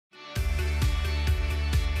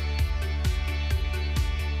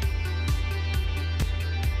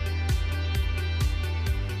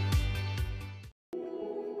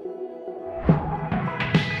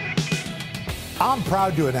I'm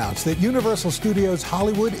proud to announce that Universal Studios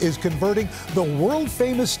Hollywood is converting the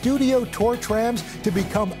world-famous studio tour trams to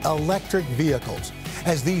become electric vehicles.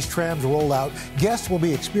 As these trams roll out, guests will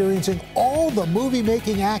be experiencing all the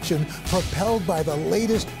movie-making action propelled by the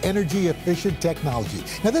latest energy-efficient technology.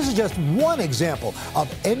 Now, this is just one example of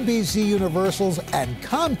NBC Universal's and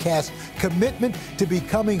Comcast's commitment to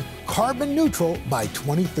becoming carbon neutral by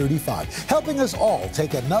 2035, helping us all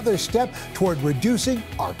take another step toward reducing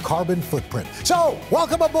our carbon footprint. So,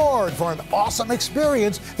 welcome aboard for an awesome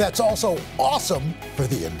experience that's also awesome for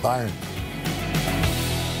the environment.